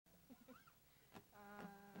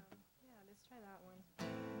Try that one.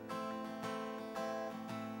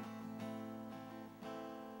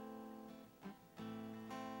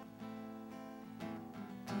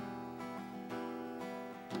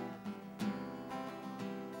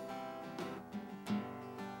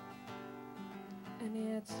 And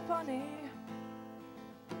it's funny,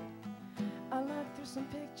 I looked through some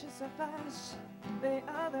pictures of us the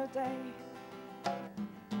other day.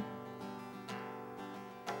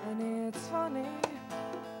 And it's funny,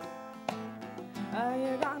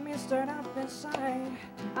 you got me stirred up inside,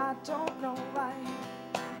 I don't know why.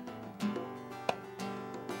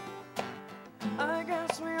 I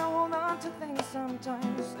guess we hold on to things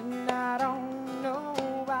sometimes, and I don't know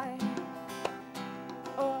why.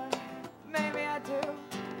 Or maybe I do.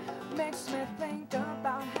 Makes me think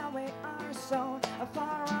about how we are so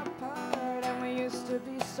far apart, and we used to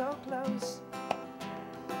be so close.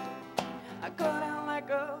 I couldn't let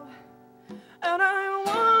go, and I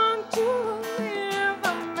want to leave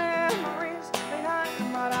the memories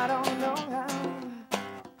behind, but I don't know how.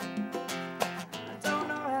 I don't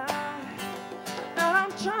know how, and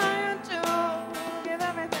I'm trying to give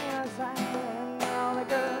everything aside, and all the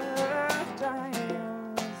good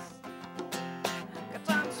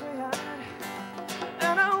times we had,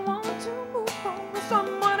 and I want to move on with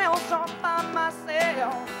someone else all by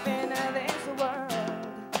myself in this world.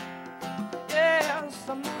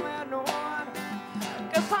 I'm moving on,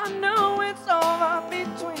 'cause I know it's over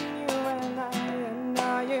between you and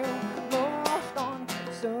now you moved on,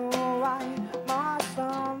 so I must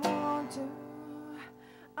move on too.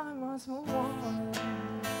 I must move on.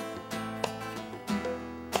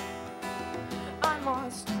 I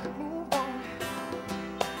must move on.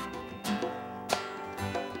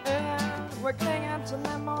 And we're clinging to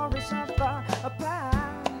memories of the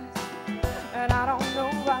past, and I don't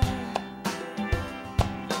know why.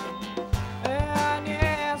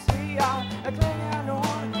 Clinging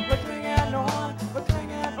on, we're clinging on, we're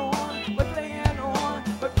clinging on, we're clinging on,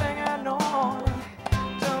 we're clinging on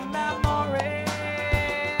to memories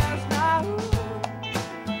now.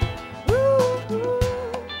 Ooh, ooh,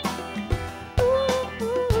 ooh,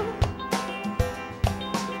 ooh.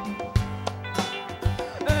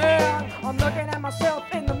 And I'm looking at myself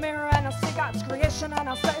in the mirror, and I see God's creation, and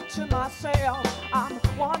I say to myself, I'm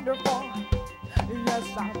wonderful. Yes,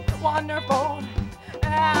 I'm wonderful.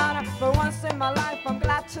 And for once in my life, I'm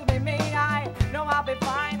glad to be me. I know I'll be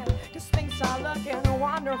fine, 'cause things are looking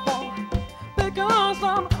wonderful. Because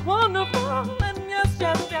I'm wonderful. And yes,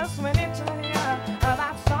 yes, yes, we need to hear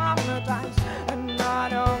that sometimes. And I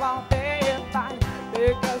know I'll be fine,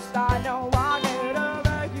 because I know I'll get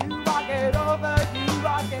over you. I'll get over you.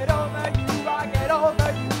 I'll get over you. I'll get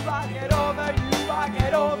over you. I'll get over you. I'll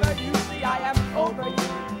get over you. See, I am over you.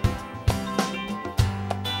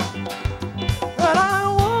 But I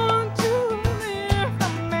want to leave the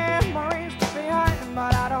memories behind,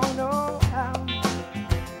 but I don't know how.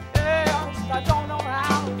 Yes, I don't know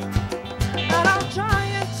how. And I'm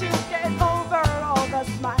trying to get over all the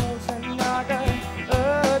smiles and the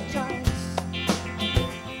good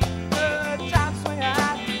times we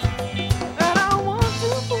had. And I want to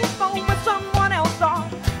move on with someone else on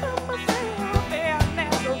myself in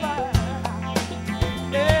this world.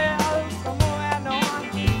 Yes, I'm moving on,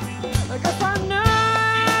 'cause I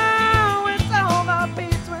know it's over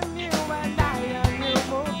between you and you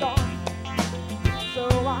moved on, so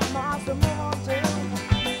I must move on too.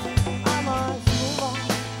 I must move on.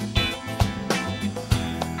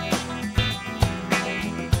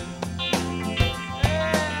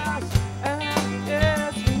 Yes, and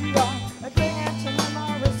yes, we are clinging to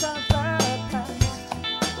memories of the past,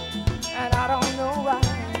 and I don't know why.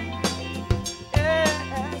 Yes,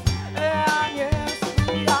 and yes,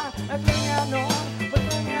 we are clinging on. We're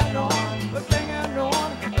clinging on, we're clinging on,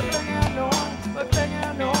 we're clinging on, we're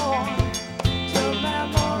clinging on to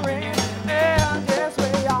memories. And yes, we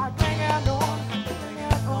are clinging on, we're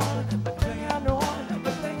clinging on, we're clinging on,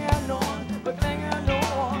 we're clinging on, we're clinging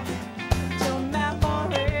on to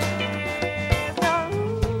memories. Now,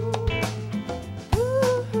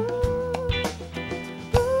 ooh, ooh,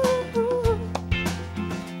 ooh.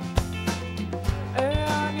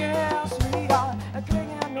 And yes, we are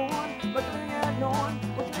clinging on, we're clinging on,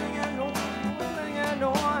 we're clinging on, we're clinging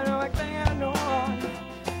on, we're clinging on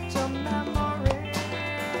to memories.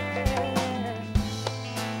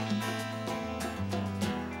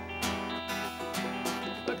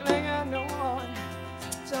 We're clinging on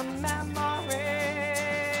to memories.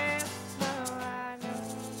 Now I know.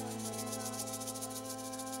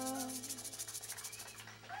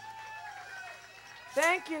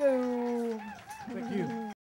 Thank you.